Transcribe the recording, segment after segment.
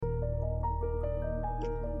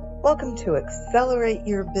Welcome to Accelerate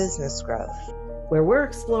Your Business Growth, where we're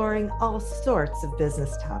exploring all sorts of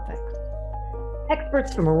business topics.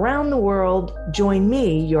 Experts from around the world join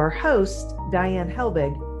me, your host, Diane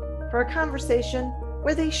Helbig, for a conversation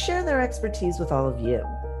where they share their expertise with all of you.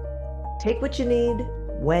 Take what you need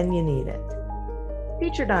when you need it.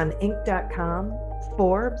 Featured on Inc.com,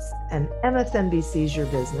 Forbes, and MSNBC's Your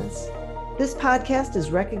Business, this podcast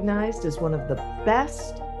is recognized as one of the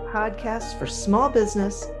best podcasts for small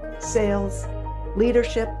business, sales,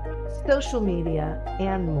 leadership, social media,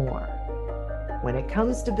 and more. When it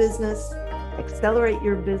comes to business, Accelerate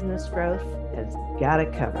Your Business Growth has got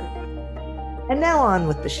it covered. And now on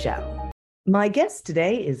with the show. My guest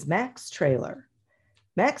today is Max Traylor.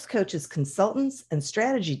 Max coaches consultants and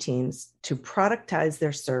strategy teams to productize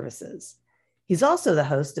their services. He's also the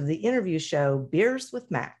host of the interview show Beers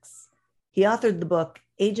with Max. He authored the book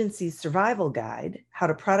Agency Survival Guide: How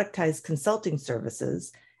to Productize Consulting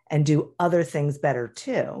Services and Do Other Things Better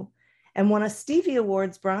Too, and won a Stevie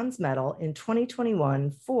Awards Bronze Medal in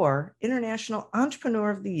 2021 for International Entrepreneur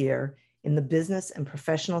of the Year in the Business and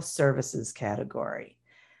Professional Services category.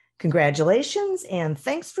 Congratulations, and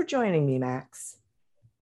thanks for joining me, Max.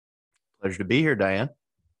 Pleasure to be here, Diane.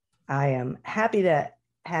 I am happy to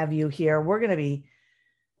have you here. We're going to be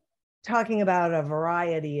talking about a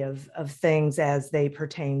variety of things as they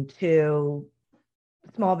pertain to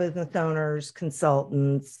small business owners,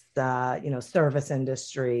 consultants, service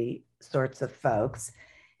industry sorts of folks.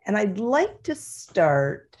 And I'd like to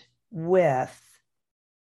start with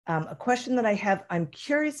a question that I have. I'm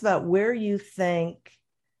curious about where you think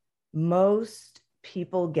most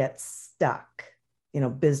people get stuck,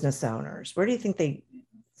 business owners. Where do you think they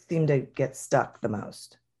seem to get stuck the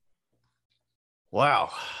most? Wow.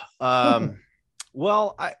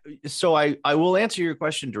 Well, I will answer your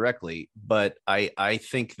question directly, but I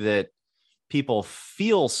think that people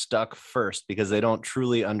feel stuck first because they don't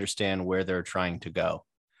truly understand where they're trying to go.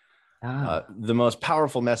 The most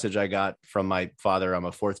powerful message I got from my father, I'm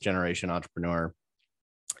a fourth generation entrepreneur,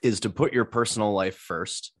 is to put your personal life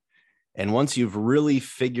first. And once you've really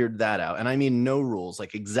figured that out, and I mean no rules,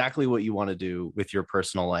 like exactly what you want to do with your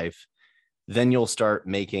personal life, then you'll start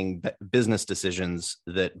making business decisions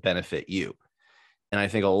that benefit you. And I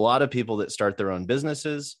think a lot of people that start their own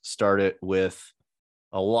businesses start it with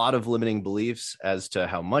a lot of limiting beliefs as to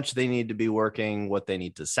how much they need to be working, what they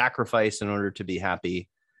need to sacrifice in order to be happy.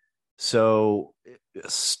 So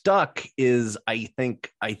stuck is, I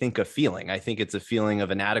think a feeling. I think it's a feeling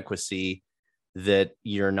of inadequacy, that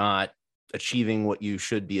you're not achieving what you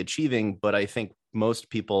should be achieving. But I think most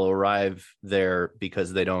people arrive there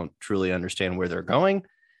because they don't truly understand where they're going.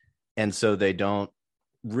 And so they don't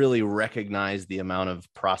really recognize the amount of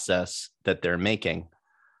process that they're making.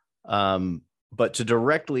 But to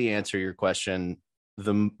directly answer your question,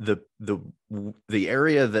 the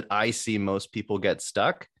area that I see most people get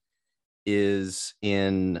stuck is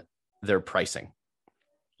in their pricing.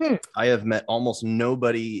 I have met almost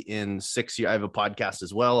nobody in 6 years. I have a podcast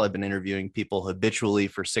as well. I've been interviewing people habitually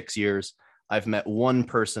for 6 years. I've met one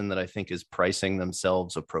person that I think is pricing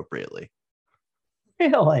themselves appropriately.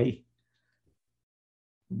 Really?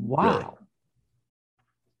 Wow.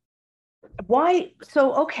 Really. Why?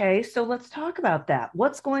 So let's talk about that.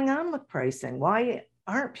 What's going on with pricing? Why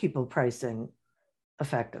aren't people pricing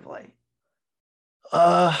effectively?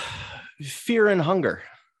 Fear and hunger,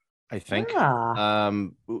 I think.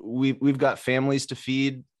 We've got families to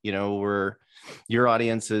feed. Your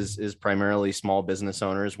audience is primarily small business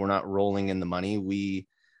owners. We're not rolling in the money. We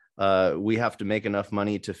have to make enough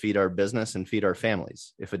money to feed our business and feed our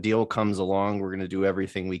families. If a deal comes along, we're going to do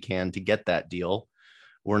everything we can to get that deal.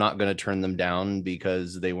 We're not going to turn them down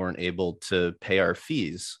because they weren't able to pay our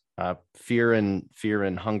fees. Fear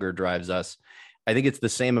and hunger drives us. I think it's the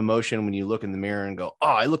same emotion when you look in the mirror and go, "Oh,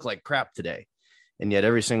 I look like crap today." And yet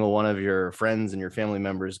every single one of your friends and your family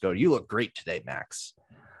members go, "You look great today, Max."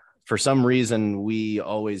 For some reason, we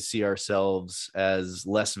always see ourselves as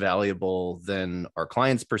less valuable than our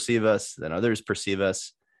clients perceive us, than others perceive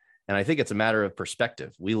us. And I think it's a matter of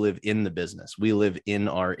perspective. We live in the business. We live in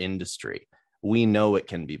our industry. We know it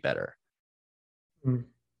can be better.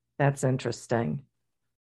 That's interesting.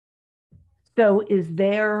 So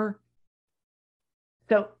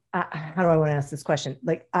how do I want to ask this question?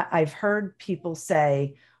 Like I've heard people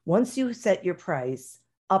say, once you set your price,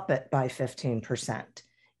 up it by 15%.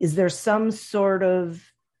 Is there some sort of,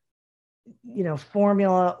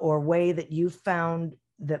 formula or way that you found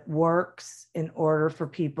that works in order for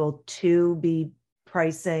people to be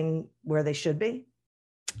pricing where they should be?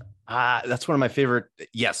 That's one of my favorite.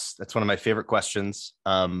 Yes, that's one of my favorite questions.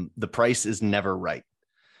 The price is never right.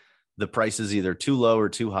 the price is either too low or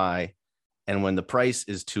too high. And when the price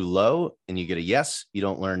is too low and you get a yes, you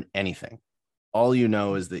don't learn anything. All you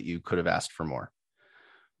know is that you could have asked for more.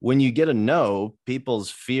 When you get a no, people's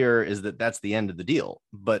fear is that that's the end of the deal.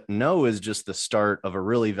 But no is just the start of a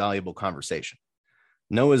really valuable conversation.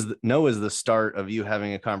 No is the start of you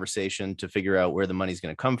having a conversation to figure out where the money's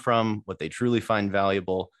going to come from, what they truly find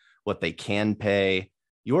valuable, what they can pay.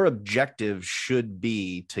 Your objective should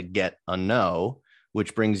be to get a no,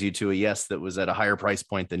 which brings you to a yes that was at a higher price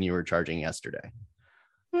point than you were charging yesterday.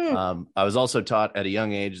 I was also taught at a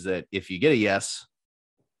young age that if you get a yes,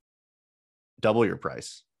 double your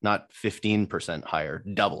price, not 15% higher,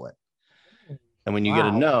 double it. And when you get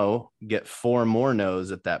a no, get 4 more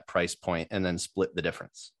no's at that price point and then split the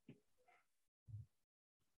difference.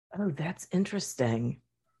 Oh, that's interesting.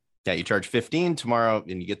 Yeah, you charge 15 tomorrow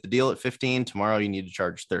and you get the deal at 15. Tomorrow you need to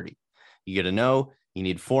charge 30. You get a no, you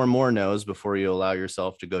need 4 more no's before you allow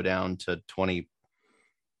yourself to go down to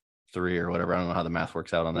 23 or whatever. I don't know how the math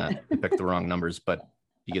works out on that. I picked the wrong numbers, but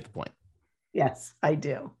you get the point. Yes, I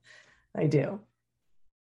do.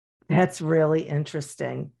 That's really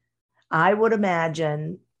interesting. I would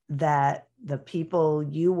imagine that the people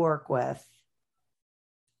you work with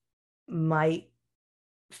might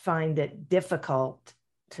find it difficult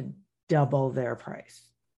to double their price.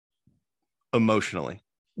 Emotionally.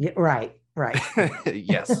 Yeah, right.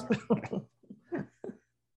 Yes.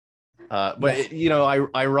 But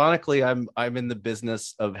ironically, I'm in the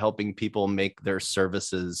business of helping people make their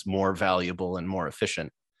services more valuable and more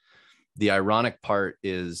efficient. The ironic part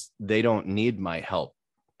is they don't need my help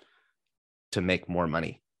to make more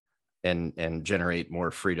money and generate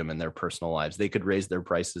more freedom in their personal lives. They could raise their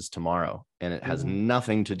prices tomorrow, and it has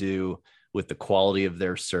nothing to do with the quality of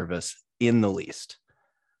their service in the least.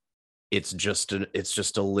 It's just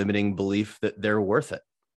a limiting belief that they're worth it.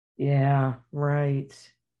 Yeah, right.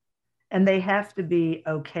 And they have to be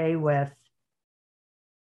okay with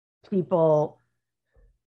people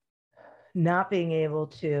not being able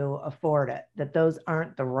to afford it, that those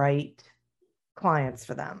aren't the right clients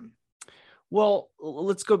for them. Well,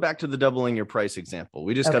 let's go back to the doubling your price example.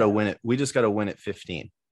 We just got to win it. We just got to win at 15.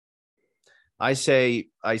 I say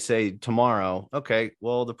tomorrow, okay,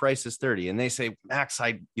 well, the price is 30. And they say, Max,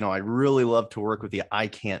 I'd really love to work with you. I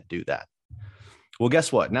can't do that. Well,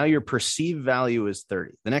 guess what? Now your perceived value is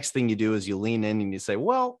 30. The next thing you do is you lean in and you say,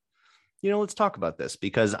 well, let's talk about this,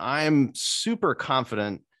 because I'm super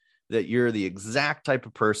confident that you're the exact type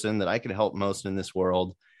of person that I can help most in this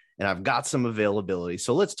world. And I've got some availability.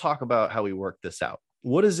 So let's talk about how we work this out.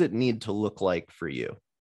 What does it need to look like for you?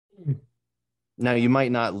 Now, you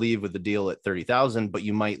might not leave with a deal at 30,000, but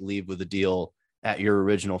you might leave with a deal at your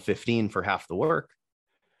original 15 for half the work.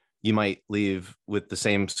 You might leave with the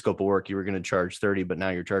same scope of work. You were going to charge 30, but now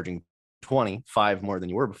you're charging 25 more than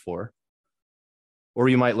you were before. Or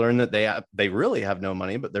you might learn that they really have no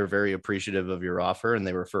money, but they're very appreciative of your offer and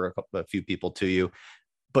they refer a few people to you,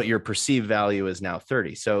 but your perceived value is now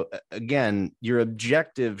 30. So again, your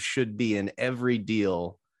objective should be in every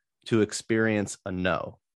deal to experience a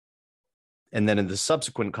no. And then in the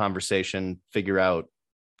subsequent conversation, figure out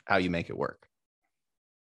how you make it work.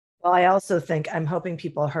 Well, I also think, I'm hoping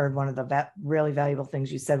people heard one of the really valuable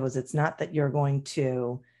things you said was, it's not that you're going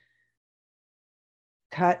to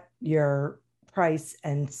cut your price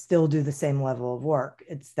and still do the same level of work.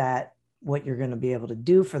 It's that what you're going to be able to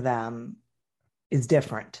do for them is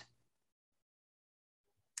different.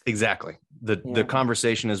 Exactly. The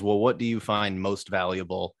conversation is, well, what do you find most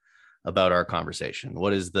valuable about our conversation?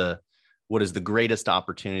 What is the greatest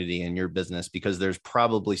opportunity in your business? Because there's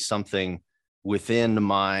probably something within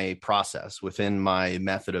my process, within my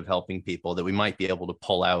method of helping people that we might be able to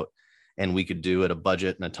pull out and we could do at a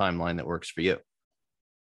budget and a timeline that works for you.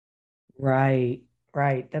 Right.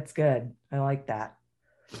 That's good. I like that.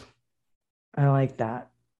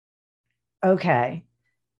 Okay.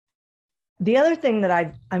 The other thing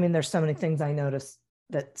that there's so many things I notice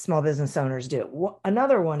that small business owners do.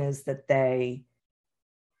 Another one is that they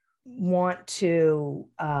want to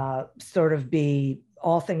sort of be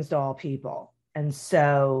all things to all people. And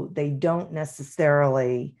so they don't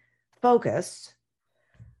necessarily focus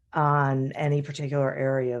on any particular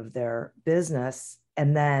area of their business.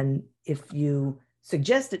 And then if you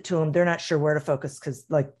suggest it to them, they're not sure where to focus, because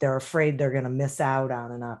they're afraid they're going to miss out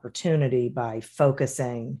on an opportunity by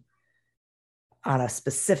focusing on a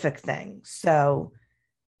specific thing. So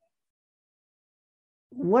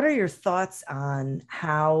what are your thoughts on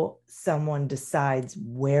how someone decides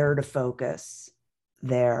where to focus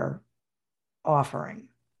their offering?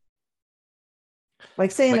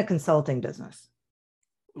 Like, say, in a consulting business.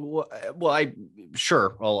 Well,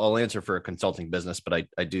 I'll answer for a consulting business, but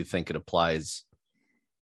I do think it applies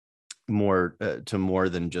more to more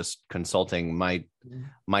than just consulting.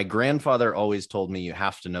 My grandfather always told me you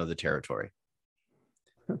have to know the territory.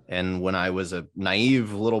 And when I was a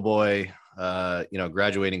naive little boy,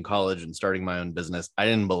 graduating college and starting my own business, I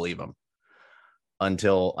didn't believe him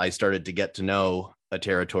until I started to get to know a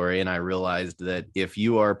territory. And I realized that if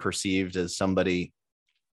you are perceived as somebody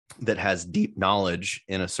that has deep knowledge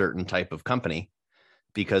in a certain type of company,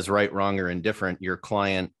 because right, wrong, or indifferent, your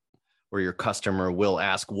client or your customer will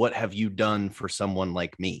ask, what have you done for someone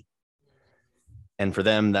like me? And for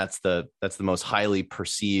them, that's the most highly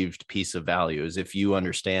perceived piece of value, is if you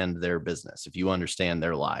understand their business, if you understand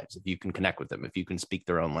their lives, if you can connect with them, if you can speak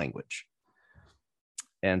their own language.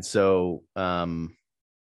 And so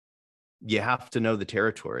you have to know the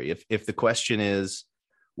territory. If the question is,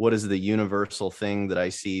 what is the universal thing that I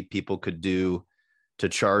see people could do to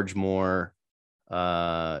charge more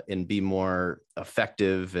and be more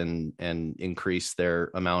effective and increase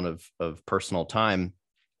their amount of personal time,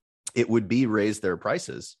 it would be raise their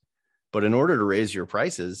prices. But in order to raise your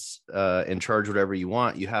prices and charge whatever you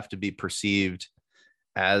want, you have to be perceived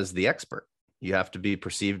as the expert. You have to be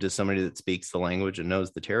perceived as somebody that speaks the language and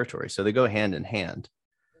knows the territory. So they go hand in hand.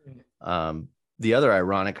 The other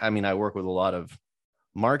ironic, I work with a lot of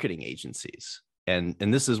marketing agencies, and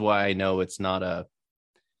this is why I know it's not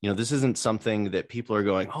this isn't something that people are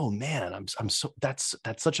going, oh man, I'm so that's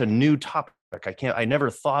such a new topic. I never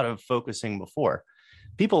thought of focusing before.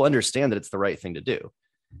 People understand that it's the right thing to do.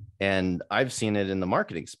 And I've seen it in the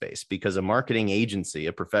marketing space, because a marketing agency,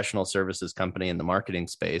 a professional services company in the marketing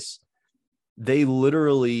space, they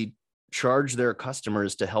literally charge their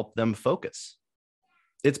customers to help them focus.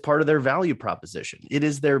 It's part of their value proposition. It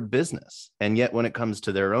is their business. And yet when it comes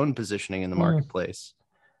to their own positioning in the marketplace,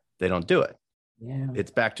 they don't do it. Yeah.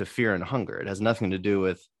 It's back to fear and hunger. It has nothing to do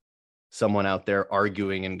with someone out there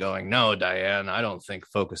arguing and going, no, Diane, I don't think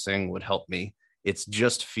focusing would help me. It's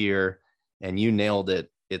just fear. And you nailed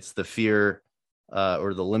it. It's the fear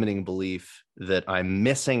or the limiting belief that I'm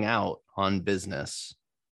missing out on business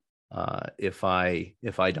if I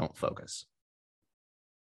don't focus.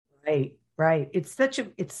 Right. It's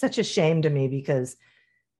such a shame to me, because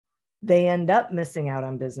they end up missing out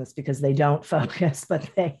on business because they don't focus, but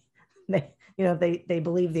they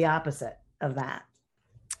believe the opposite of that.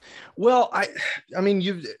 Well,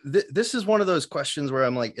 this is one of those questions where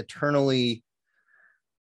I'm like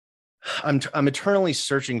I'm eternally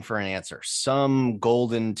searching for an answer, some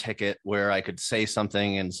golden ticket where I could say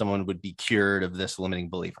something and someone would be cured of this limiting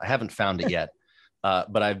belief. I haven't found it yet,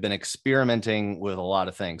 but I've been experimenting with a lot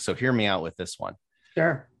of things. So hear me out with this one.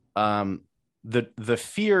 Sure. The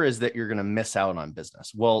fear is that you're going to miss out on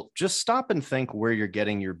business. Well, just stop and think where you're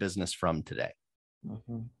getting your business from today.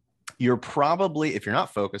 Mm-hmm. You're probably, if you're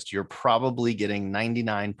not focused, you're probably getting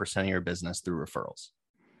 99% of your business through referrals.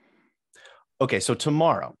 Okay, so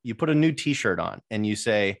tomorrow you put a new t-shirt on and you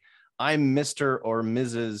say, I'm Mr. or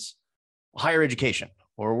Mrs. Higher Education,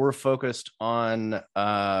 or we're focused on,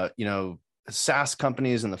 SaaS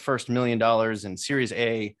companies in the first $1 million in Series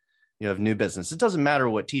A, of new business. It doesn't matter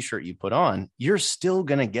what t-shirt you put on, you're still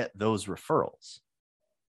going to get those referrals.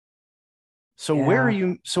 So yeah. Where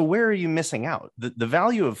are you missing out? The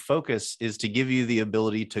value of focus is to give you the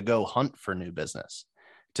ability to go hunt for new business,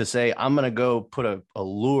 to say, I'm going to go put a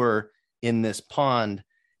lure in this pond,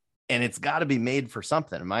 and it's got to be made for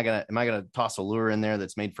something. Am I gonna toss a lure in there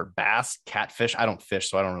that's made for bass, catfish? I don't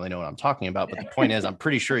fish, so I don't really know what I'm talking about. But the point is, I'm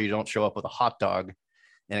pretty sure you don't show up with a hot dog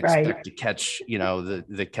and expect to catch,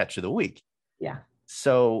 the catch of the week. Yeah.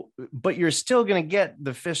 So, but you're still gonna get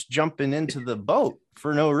the fish jumping into the boat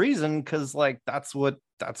for no reason, because that's what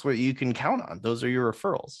you can count on. Those are your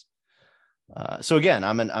referrals. So again,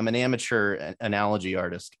 I'm an amateur analogy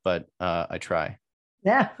artist, but I try.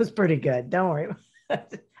 That was pretty good. Don't worry.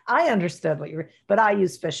 I understood but I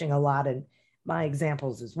use fishing a lot in my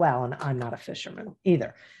examples as well. And I'm not a fisherman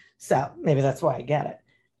either. So maybe that's why I get it.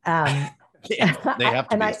 They have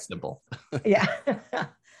to be simple. Yeah.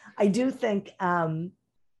 I do think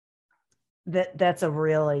that's a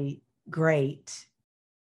really great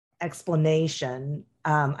explanation.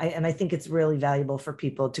 And I think it's really valuable for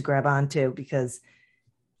people to grab onto, because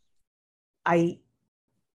I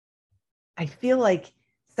feel like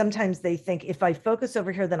sometimes they think, if I focus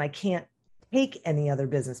over here, then I can't take any other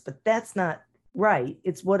business, but that's not right.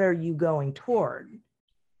 It's what are you going toward?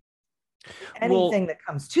 Anything that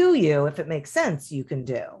comes to you, if it makes sense, you can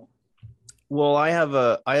do. Well, I have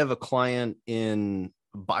a client in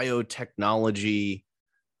biotechnology,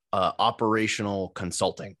 operational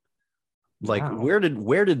consulting. Like, Wow.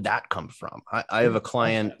 where did that come from? I have a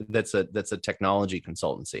client that's a technology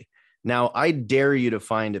consultancy. Now, I dare you to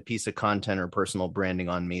find a piece of content or personal branding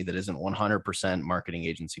on me that isn't 100% marketing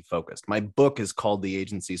agency focused. My book is called The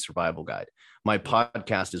Agency Survival Guide. My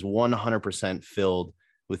podcast is 100% filled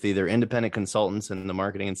with either independent consultants in the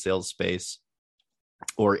marketing and sales space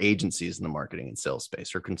or agencies in the marketing and sales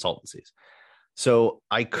space or consultancies. So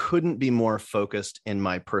I couldn't be more focused in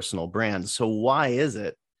my personal brand. So why is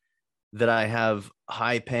it that I have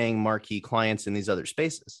high paying marquee clients in these other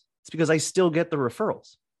spaces? It's because I still get the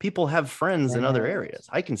referrals. People have friends in other areas.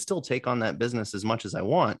 I can still take on that business as much as I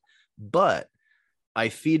want, but I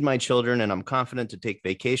feed my children and I'm confident to take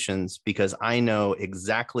vacations because I know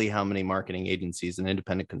exactly how many marketing agencies and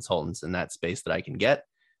independent consultants in that space that I can get,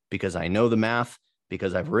 because I know the math,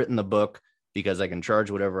 because I've written the book, because I can charge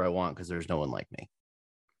whatever I want because there's no one like me.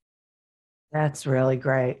 That's really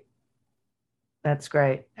great. That's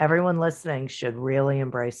great. Everyone listening should really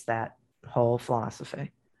embrace that whole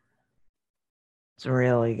philosophy. It's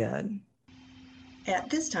really good. At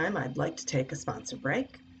this time, I'd like to take a sponsor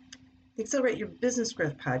break. The Accelerate Your Business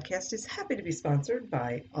Growth podcast is happy to be sponsored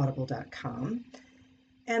by Audible.com.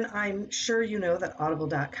 And I'm sure you know that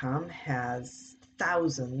Audible.com has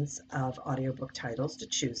thousands of audiobook titles to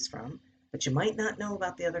choose from, but you might not know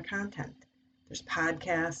about the other content. There's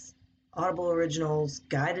podcasts, Audible originals,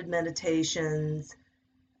 guided meditations.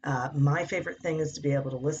 My favorite thing is to be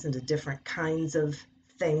able to listen to different kinds of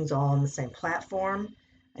things all on the same platform.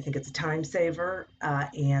 I think it's a time saver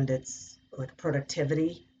and it's like a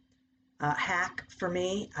productivity hack for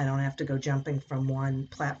me. I don't have to go jumping from one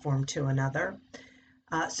platform to another.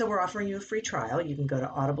 So we're offering you a free trial. You can go to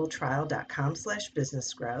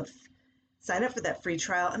audibletrial.com/businessgrowth, sign up for that free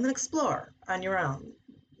trial, and then explore on your own.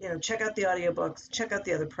 Check out the audiobooks, check out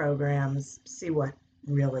the other programs, see what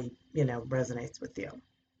really, resonates with you.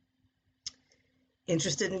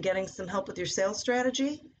 Interested in getting some help with your sales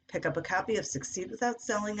strategy? Pick up a copy of Succeed Without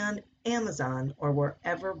Selling on Amazon or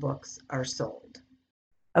wherever books are sold.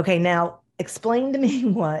 Okay, now explain to me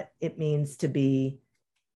what it means to be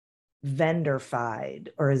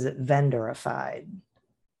vendorified, or is it vendorified?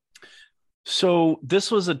 So this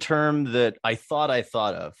was a term that I thought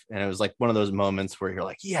of, and it was like one of those moments where you're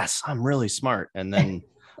like, yes, I'm really smart. And then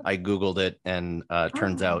I Googled it, and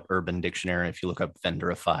turns out Urban Dictionary, if you look up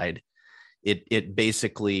vendorified, it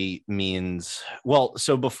basically means, well,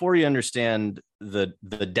 so before you understand the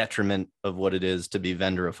detriment of what it is to be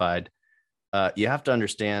vendorified, you have to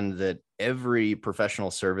understand that every professional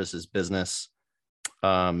services business,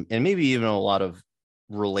 and maybe even a lot of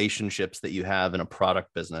relationships that you have in a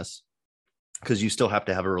product business, because you still have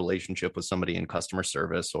to have a relationship with somebody in customer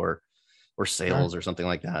service or sales or something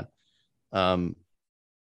like that.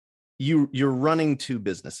 You're running two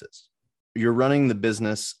businesses. You're running the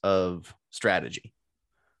business of strategy,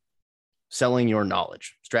 selling your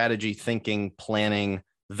knowledge, strategy, thinking, planning,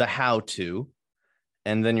 the how-to,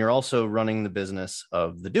 and then you're also running the business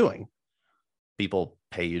of the doing. People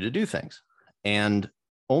pay you to do things, and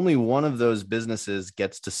only one of those businesses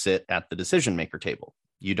gets to sit at the decision maker table.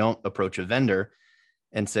 You don't approach a vendor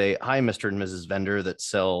and say, hi, Mr. and Mrs. Vendor that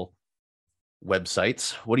sell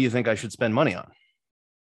websites. What do you think I should spend money on?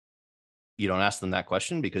 You don't ask them that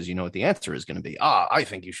question because you know what the answer is going to be. I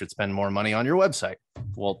think you should spend more money on your website.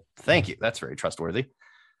 Well, thank you. That's very trustworthy.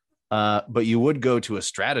 But you would go to a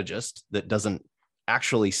strategist that doesn't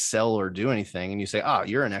actually sell or do anything. And you say,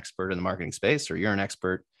 you're an expert in the marketing space, or you're an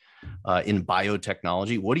expert in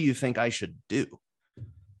biotechnology. What do you think I should do?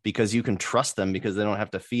 Because you can trust them because they don't have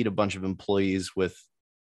to feed a bunch of employees with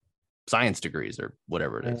science degrees or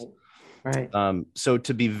whatever it is. Right. So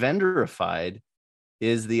to be vendorified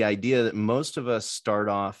is the idea that most of us start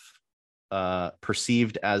off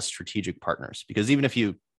perceived as strategic partners, because even if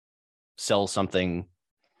you sell something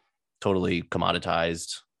totally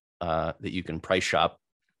commoditized that you can price shop,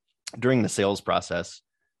 during the sales process,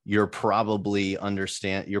 you're probably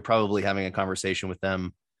having a conversation with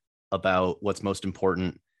them about what's most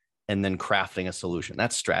important and then crafting a solution.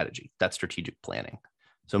 That's strategy. That's strategic planning.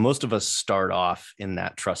 So most of us start off in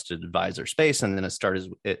that trusted advisor space. And then as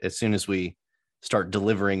soon as we start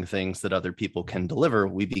delivering things that other people can deliver,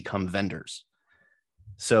 we become vendors.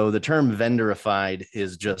 So the term vendorified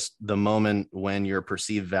is just the moment when your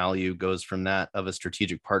perceived value goes from that of a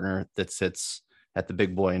strategic partner that sits at the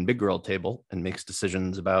big boy and big girl table and makes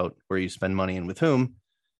decisions about where you spend money and with whom,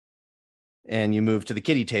 and you move to the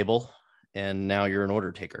kiddie table, and now you're an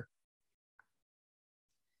order taker.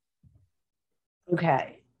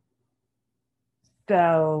 Okay.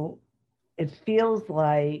 So it feels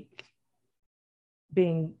like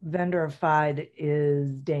being vendorified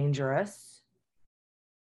is dangerous.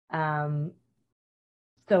 Um,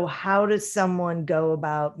 so how does someone go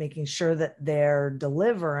about making sure that they're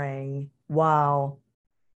delivering while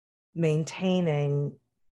maintaining,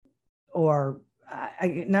 or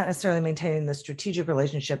not necessarily maintaining the strategic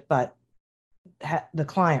relationship, but the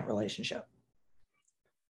client relationship?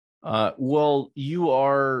 Well, you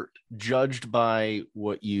are judged by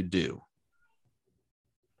what you do.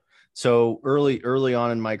 So early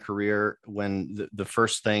on in my career, when the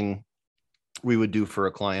first thing we would do for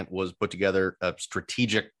a client was put together a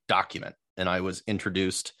strategic document, and I was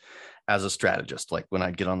introduced as a strategist. Like when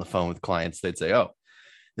I'd get on the phone with clients, they'd say, "Oh,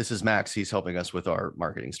 this is Max. He's helping us with our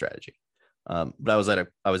marketing strategy." But I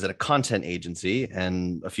was at a content agency,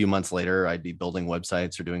 and a few months later, I'd be building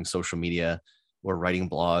websites or doing social media or writing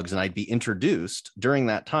blogs, and I'd be introduced during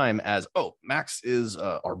that time as, "Oh, Max is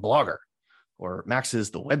our blogger," or "Max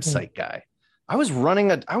is the website guy." I was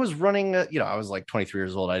running a, I was like 23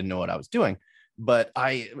 years old. I didn't know what I was doing, but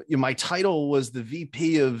my title was the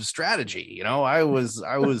VP of strategy. I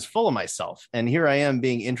was full of myself, and here I am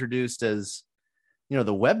being introduced as,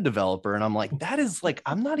 the web developer. And I'm like, that is like,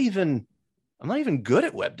 I'm not even good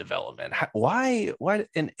at web development. Why?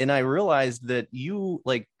 And I realized that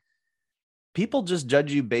people just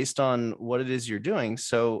judge you based on what it is you're doing.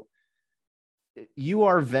 So you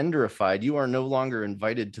are vendorified. You are no longer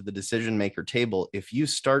invited to the decision maker table if you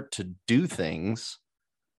start to do things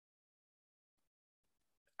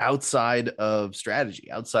outside of strategy,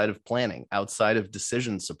 outside of planning, outside of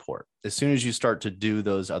decision support. As soon as you start to do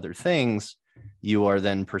those other things, you are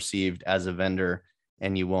then perceived as a vendor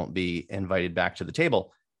and you won't be invited back to the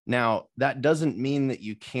table. Now, that doesn't mean that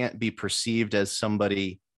you can't be perceived as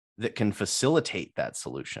somebody that can facilitate that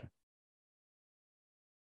solution.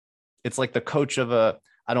 It's like the coach of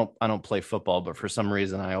I don't play football, but for some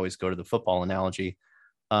reason I always go to the football analogy.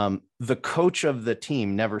 The coach of the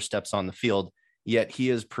team never steps on the field, yet he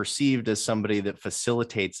is perceived as somebody that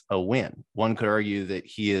facilitates a win. One could argue that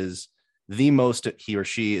he or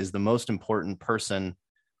she is the most important person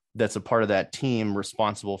that's a part of that team,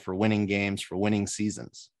 responsible for winning games, for winning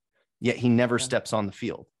seasons. Yet he never steps on the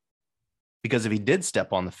field, because if he did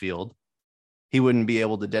step on the field, he wouldn't be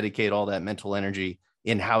able to dedicate all that mental energy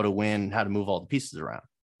in how to win, how to move all the pieces around.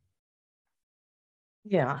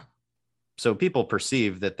 Yeah. So people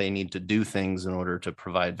perceive that they need to do things in order to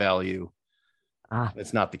provide value.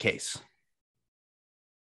 It's not the case.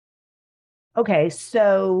 Okay.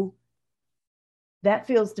 So that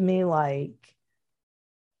feels to me like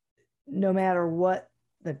no matter what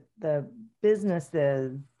the business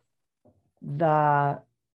is, the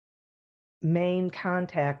main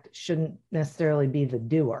contact shouldn't necessarily be the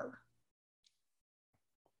doer.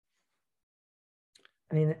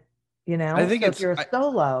 I mean, I think if you're a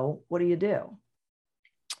solo, what do you do?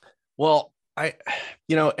 Well,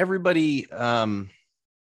 everybody,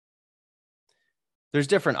 there's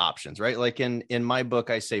different options, right? Like in my book,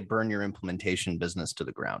 I say, burn your implementation business to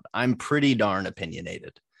the ground. I'm pretty darn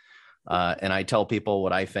opinionated. And I tell people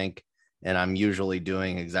what I think, and I'm usually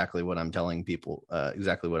doing exactly what I'm telling people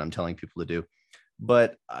to do.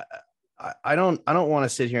 But I don't want to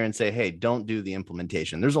sit here and say, hey, don't do the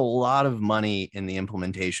implementation. There's a lot of money in the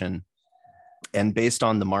implementation, and based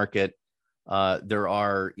on the market, there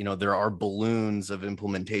are balloons of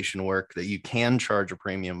implementation work that you can charge a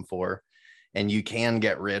premium for, and you can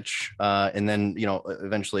get rich, and then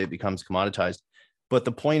eventually it becomes commoditized. But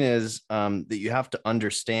the point is that you have to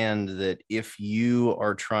understand that if you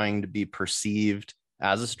are trying to be perceived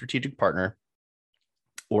as a strategic partner,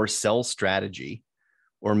 or sell strategy,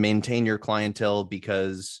 or maintain your clientele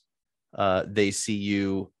because they see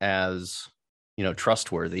you as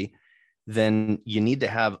trustworthy, then you need to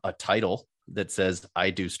have a title that says,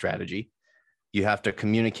 I do strategy. You have to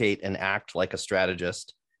communicate and act like a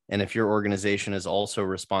strategist. And if your organization is also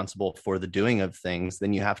responsible for the doing of things,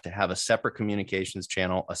 then you have to have a separate communications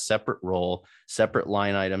channel, a separate role, separate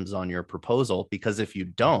line items on your proposal. Because if you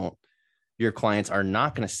don't, your clients are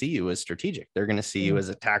not going to see you as strategic. They're going to see you as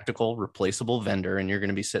a tactical, replaceable vendor. And you're going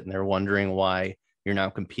to be sitting there wondering why you're now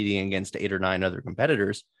competing against 8 or 9 other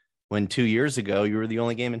competitors, when 2 years ago, you were the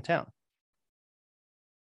only game in town.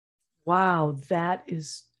 Wow. That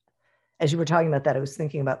is, as you were talking about that, I was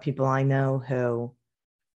thinking about people I know who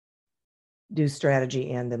do strategy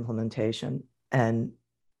and implementation. And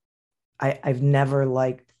I've never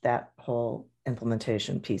liked that whole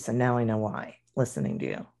implementation piece. And now I know why, listening to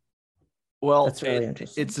you. Well, that's really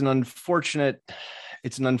interesting. It's an unfortunate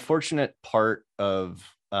part of,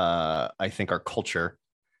 I think, our culture.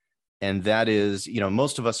 And that is,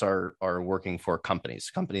 most of us are working for companies.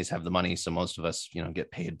 Companies have the money. So most of us, get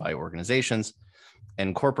paid by organizations.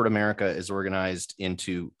 And corporate America is organized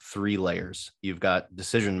into 3 layers. You've got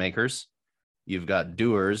decision makers, you've got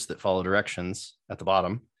doers that follow directions at the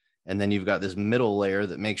bottom, and then you've got this middle layer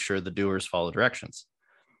that makes sure the doers follow directions.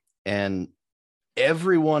 And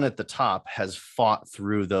everyone at the top has fought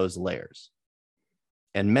through those layers.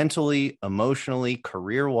 And mentally, emotionally,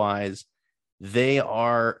 career-wise, they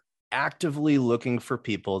are actively looking for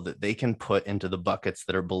people that they can put into the buckets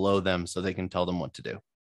that are below them so they can tell them what to do.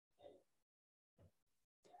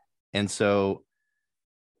 And so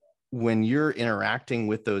when you're interacting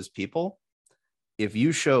with those people, if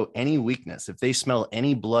you show any weakness, if they smell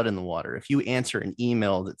any blood in the water, if you answer an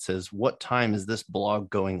email that says, "What time is this blog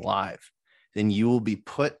going live?" then you will be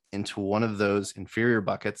put into one of those inferior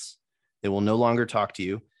buckets. They will no longer talk to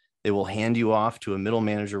you. They will hand you off to a middle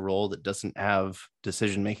manager role that doesn't have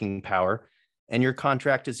decision-making power. And your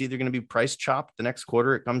contract is either going to be price chopped the next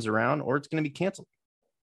quarter it comes around, or it's going to be canceled.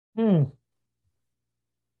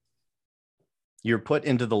 You're put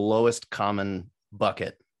into the lowest common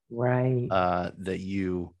bucket, right? That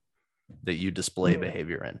you display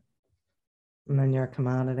behavior in. And then you're a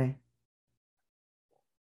commodity.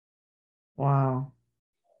 Wow.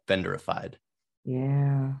 Vendorified.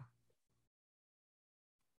 Yeah.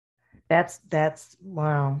 That's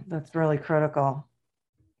wow. That's really critical.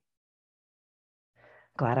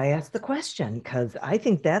 Glad I asked the question, because I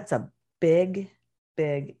think that's a big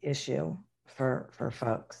issue for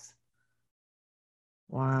folks.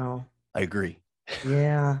 Wow. I agree.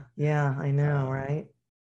 Yeah, I know, right?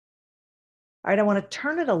 All right, I want to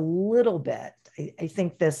turn it a little bit. I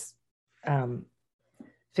think this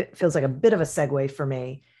feels like a bit of a segue for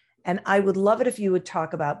me. And I would love it if you would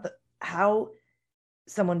talk about how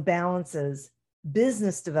someone balances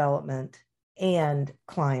business development and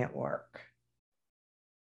client work.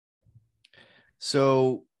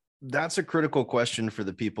 So that's a critical question for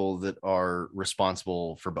the people that are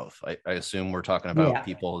responsible for both. I assume we're talking about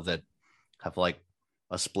people that have like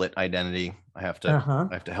a split identity. I have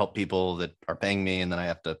to help people that are paying me, and then I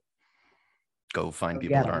have to go find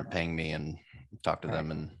people that aren't paying me and talk to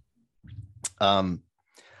them. And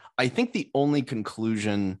I think the only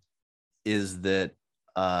conclusion is that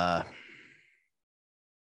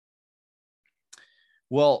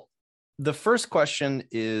well, the first question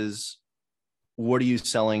is, what are you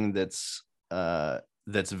selling that's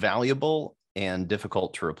valuable and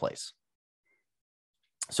difficult to replace?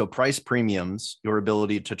 So price premiums, your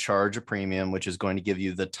ability to charge a premium, which is going to give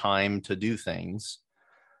you the time to do things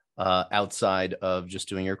outside of just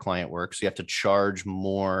doing your client work. So you have to charge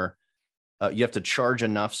more. You have to charge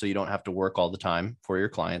enough so you don't have to work all the time for your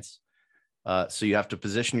clients. So you have to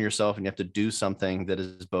position yourself, and you have to do something that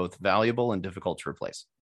is both valuable and difficult to replace.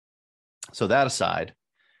 So that aside,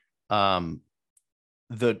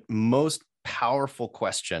 the most powerful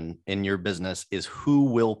question in your business is who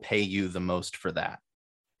will pay you the most for that?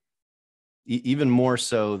 Even more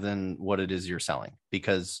so than what it is you're selling.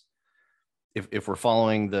 Because if we're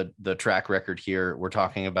following the track record here, we're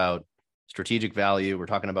talking about strategic value, we're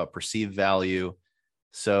talking about perceived value.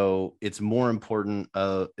 So it's more important.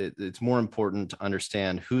 It's more important to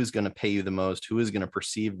understand who's going to pay you the most, who is going to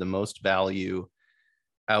perceive the most value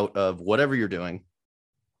out of whatever you're doing,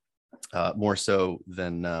 more so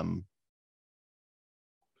than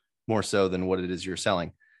what it is you're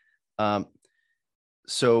selling.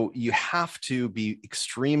 So you have to be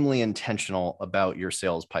extremely intentional about your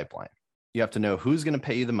sales pipeline. You have to know who's going to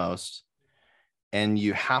pay you the most, and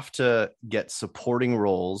you have to get supporting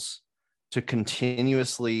roles to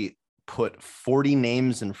continuously put 40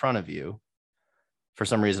 names in front of you. For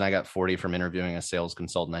some reason, I got 40 from interviewing a sales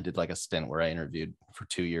consultant. I did like a stint where I interviewed for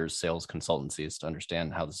 2 years sales consultancies to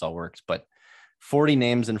understand how this all works. But 40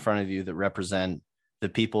 names in front of you that represent the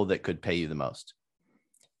people that could pay you the most.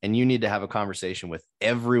 And you need to have a conversation with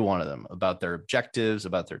every one of them about their objectives,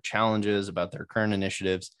 about their challenges, about their current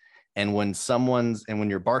initiatives. And when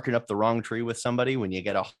you're barking up the wrong tree with somebody, when you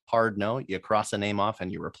get a hard no, you cross a name off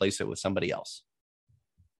and you replace it with somebody else.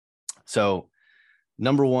 So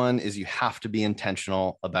number one is you have to be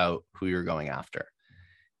intentional about who you're going after.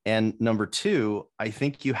 And number two, I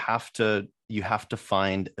think you have to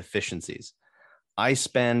find efficiencies. I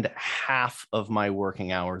spend half of my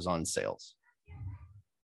working hours on sales.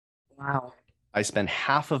 Wow. I spend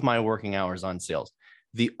half of my working hours on sales.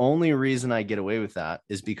 The only reason I get away with that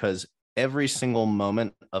is because every single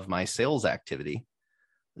moment of my sales activity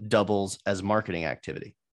doubles as marketing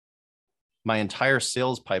activity. My entire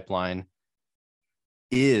sales pipeline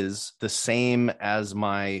is the same as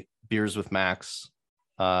my Beers with Max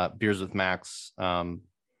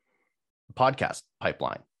podcast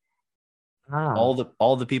pipeline.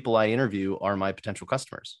 All the people I interview are my potential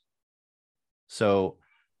customers. So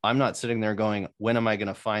I'm not sitting there going, when am I going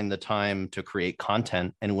to find the time to create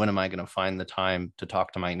content? And when am I going to find the time to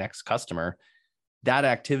talk to my next customer? That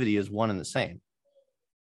activity is one and the same.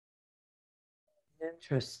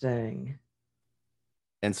 Interesting.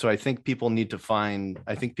 And so I think people need to find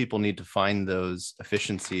those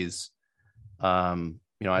efficiencies. I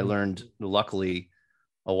learned, luckily,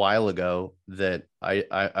 a while ago that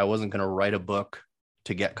I wasn't going to write a book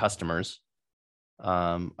to get customers.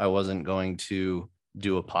 I wasn't going to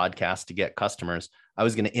do a podcast to get customers. I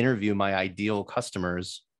was going to interview my ideal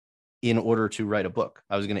customers in order to write a book.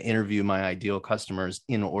 I was going to interview my ideal customers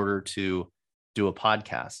in order to do a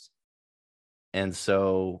podcast. And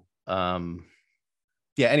so,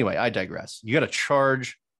 anyway, I digress. You got to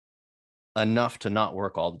charge enough to not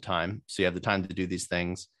work all the time, so you have the time to do these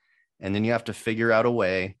things. And then you have to figure out a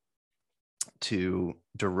way to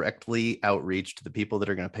directly outreach to the people that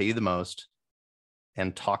are going to pay you the most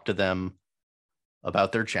and talk to them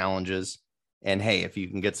about their challenges. And hey, if you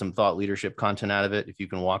can get some thought leadership content out of it, if you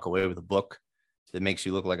can walk away with a book that makes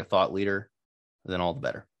you look like a thought leader, then all the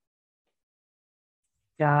better.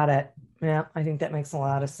 Got it. Yeah, I think that makes a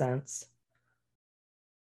lot of sense.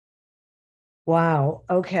 Wow.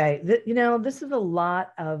 Okay. This is a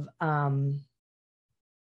lot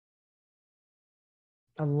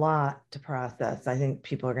to process. I think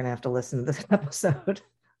people are going to have to listen to this episode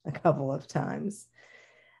a couple of times.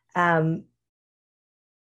 And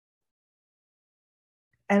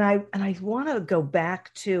I want to go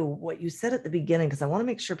back to what you said at the beginning, because I want to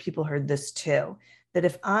make sure people heard this too, that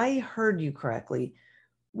if I heard you correctly,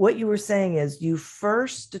 what you were saying is you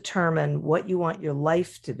first determine what you want your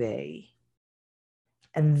life to be,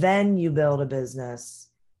 and then you build a business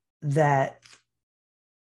that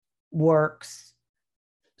works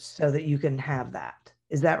so that you can have that.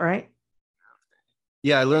 Is that right?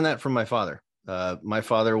 Yeah, I learned that from my father. My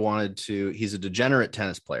father he's a degenerate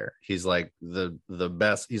tennis player. He's like the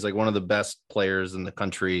best. He's like one of the best players in the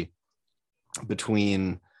country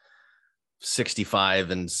between 65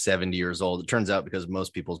 and 70 years old. It turns out, because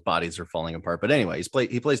most people's bodies are falling apart. But anyway,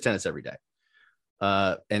 he plays tennis every day.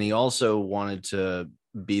 And he also wanted to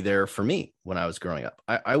be there for me when I was growing up.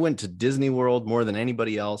 I went to Disney World more than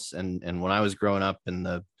anybody else. And when I was growing up in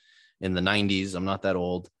the 90s, I'm not that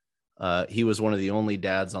old. He was one of the only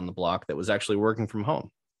dads on the block that was actually working from home.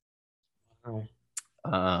 Oh.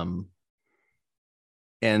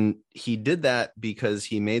 And he did that because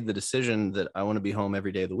he made the decision that I want to be home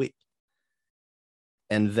every day of the week.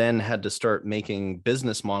 And then had to start making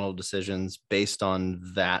business model decisions based on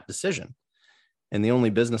that decision. And the only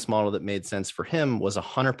business model that made sense for him was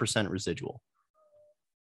 100% residual.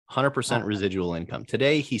 100% residual income.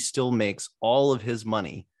 Today, he still makes all of his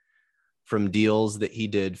money from deals that he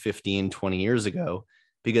did 15, 20 years ago,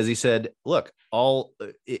 because he said, look,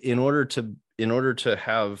 in order to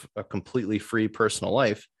have a completely free personal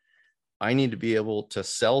life, I need to be able to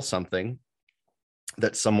sell something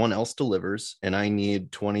that someone else delivers, and I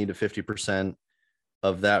need 20 to 50%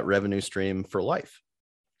 of that revenue stream for life.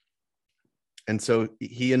 And so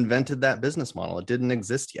he invented that business model. It didn't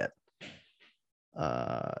exist yet.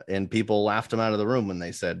 And people laughed him out of the room when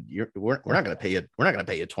they said, we're not going to pay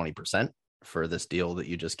you 20% for this deal that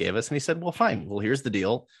you just gave us. And he said, well, fine. Well, here's the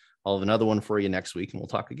deal. I'll have another one for you next week and we'll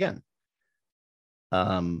talk again.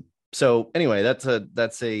 So anyway, that's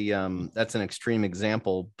an extreme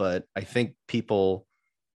example, but I think people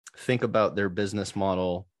think about their business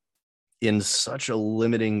model in such a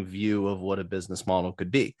limiting view of what a business model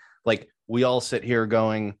could be. Like, we all sit here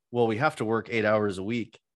going, well, we have to work 8 hours a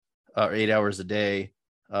week, 8 hours a day,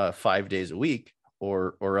 5 days a week,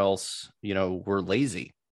 or else, we're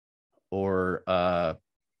lazy, or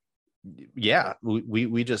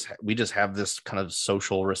we just have this kind of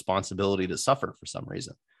social responsibility to suffer for some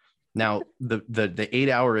reason. Now, the 8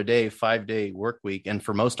 hour a day, 5 day work week, and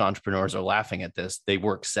for most entrepreneurs are laughing at this. They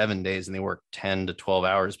work 7 days and they work 10 to 12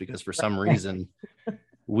 hours because for some reason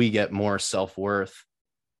we get more self-worth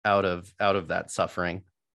out of that suffering,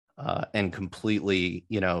 and completely,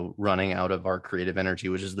 running out of our creative energy,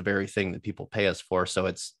 which is the very thing that people pay us for. So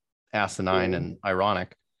it's asinine and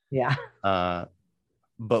ironic. Yeah.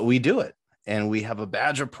 But we do it, and we have a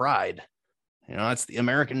badge of pride. It's the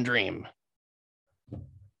American dream.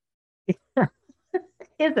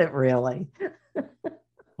 Is it really?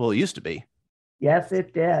 Well, it used to be. Yes,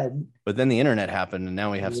 it did. But then the internet happened, and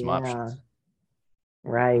now we have some options.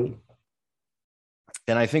 Right.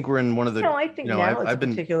 And I think we're in one of the. I think now it's a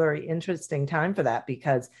particularly interesting time for that,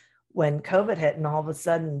 because when COVID hit and all of a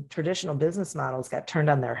sudden traditional business models got turned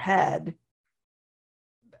on their head,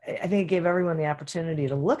 I think it gave everyone the opportunity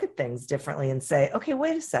to look at things differently and say, okay,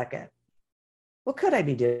 wait a second. What could I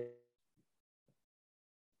be doing?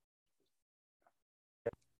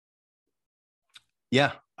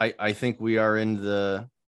 Yeah, I think we are in the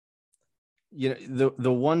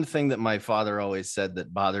one thing that my father always said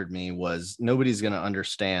that bothered me was nobody's going to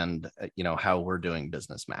understand, how we're doing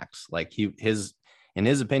business, Max. Like in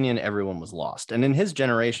his opinion, everyone was lost. And in his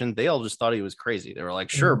generation, they all just thought he was crazy. They were like,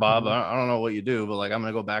 sure, Bob, I don't know what you do, but like, I'm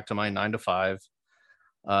going to go back to my 9 to 5.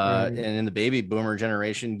 And in the baby boomer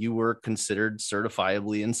generation, you were considered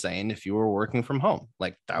certifiably insane if you were working from home.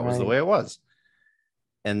 Like that was the way it was.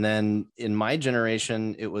 And then in my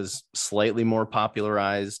generation, it was slightly more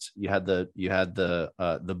popularized. You had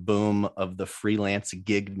the boom of the freelance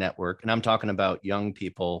gig network. And I'm talking about young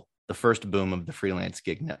people, the first boom of the freelance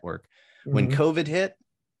gig network. Mm-hmm. When COVID hit,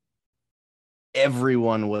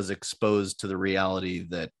 everyone was exposed to the reality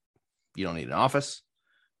that you don't need an office.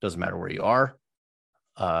 Doesn't matter where you are.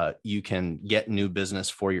 You can get new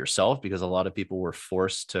business for yourself because a lot of people were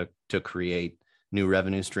forced to create new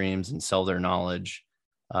revenue streams and sell their knowledge.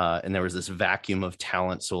 And there was this vacuum of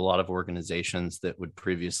talent. So a lot of organizations that would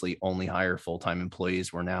previously only hire full-time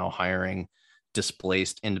employees were now hiring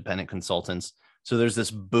displaced independent consultants. So there's this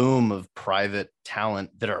boom of private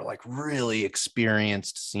talent that are like really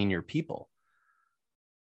experienced senior people.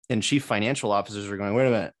 And chief financial officers are going, wait a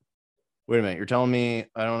minute. You're telling me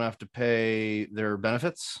I don't have to pay their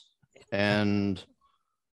benefits? And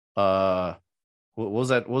what was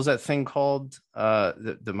that thing called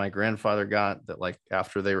that my grandfather got that like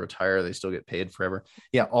after they retire, they still get paid forever?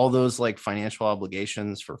 Yeah. All those like financial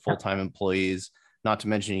obligations for full-time employees, not to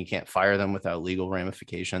mention you can't fire them without legal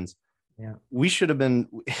ramifications. Yeah. We should have been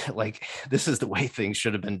like, this is the way things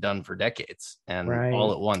should have been done for decades. And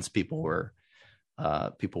all at once people were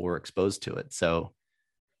exposed to it. So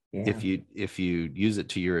if you use it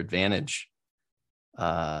to your advantage,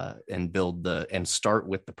 and start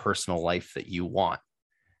with the personal life that you want,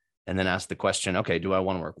 and then ask the question, okay, do I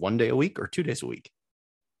want to work 1 day a week or 2 days a week?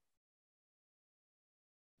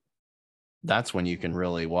 That's when you can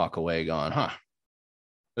really walk away going,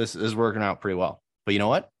 this is working out pretty well. But you know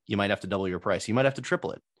what? You might have to double your price. You might have to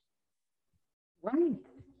triple it.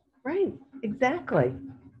 Right. Exactly.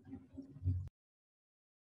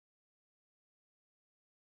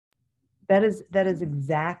 That is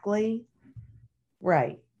exactly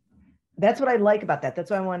right. That's what I like about that.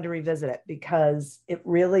 That's why I wanted to revisit it, because it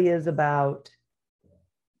really is about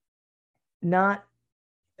not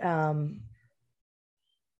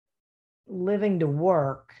living to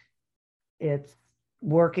work. It's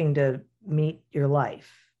working to meet your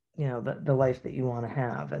life, the life that you want to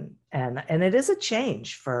have. And it is a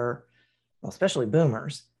change for, especially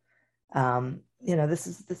boomers. This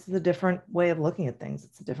is a different way of looking at things.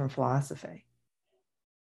 It's a different philosophy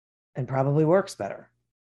and probably works better.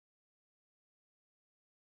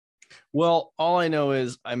 Well, all I know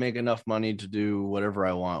is I make enough money to do whatever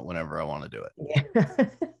I want, whenever I want to do it. Yeah.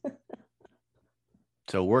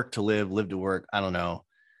 So work to live to work. I don't know.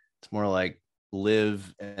 It's more like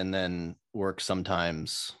live and then work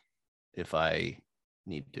sometimes if I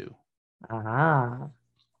need to.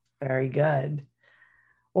 Very good.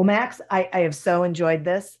 Well, Max, I have so enjoyed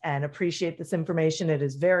this and appreciate this information. It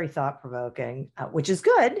is very thought-provoking, which is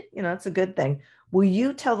good. It's a good thing. Will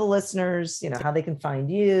you tell the listeners, how they can find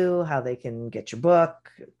you, how they can get your book,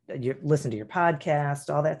 listen to your podcast,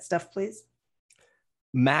 all that stuff, please?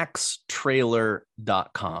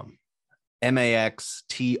 MaxTraylor.com.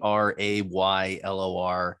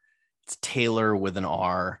 MaxTraylor. It's Taylor with an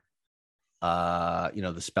R.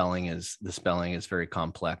 The spelling is very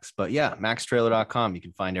complex, but yeah, MaxTraylor.com. You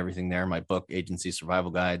can find everything there. My book, Agency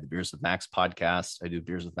Survival Guide, the Beers with Max podcast. I do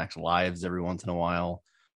Beers with Max lives every once in a while.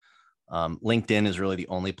 LinkedIn is really the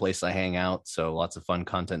only place I hang out, so lots of fun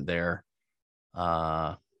content there.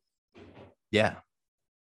 Yeah.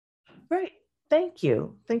 Great. Thank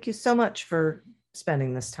you so much for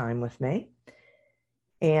spending this time with me.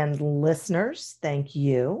 And listeners, thank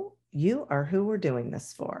you. You are who we're doing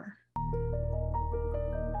this for.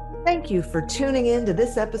 Thank you for tuning in to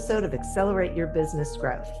this episode of Accelerate Your Business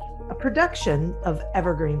Growth, a production of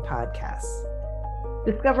Evergreen Podcasts.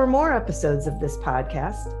 Discover more episodes of this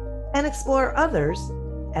podcast and explore others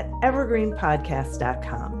at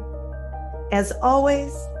evergreenpodcast.com. As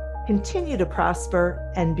always, continue to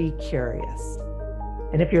prosper and be curious.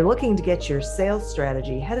 And if you're looking to get your sales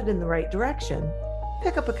strategy headed in the right direction,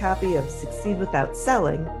 pick up a copy of Succeed Without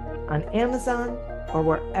Selling on Amazon or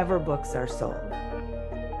wherever books are sold.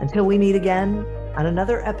 Until we meet again on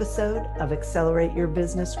another episode of Accelerate Your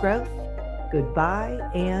Business Growth, goodbye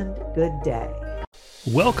and good day.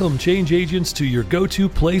 Welcome, change agents, to your go-to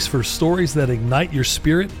place for stories that ignite your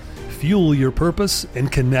spirit, fuel your purpose,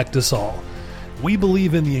 and connect us all. We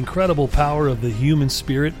believe in the incredible power of the human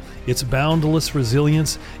spirit, its boundless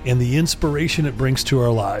resilience, and the inspiration it brings to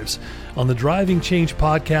our lives. On the Driving Change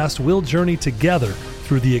podcast, we'll journey together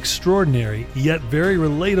through the extraordinary yet very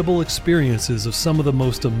relatable experiences of some of the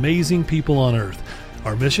most amazing people on earth.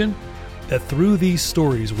 Our mission? That through these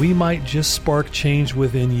stories, we might just spark change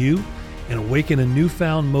within you and awaken a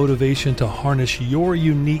newfound motivation to harness your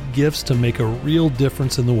unique gifts to make a real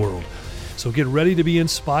difference in the world. So get ready to be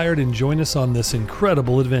inspired and join us on this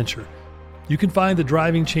incredible adventure. You can find the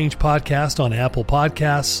Driving Change podcast on Apple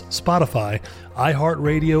Podcasts, Spotify,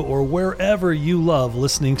 iHeartRadio, or wherever you love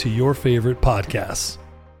listening to your favorite podcasts.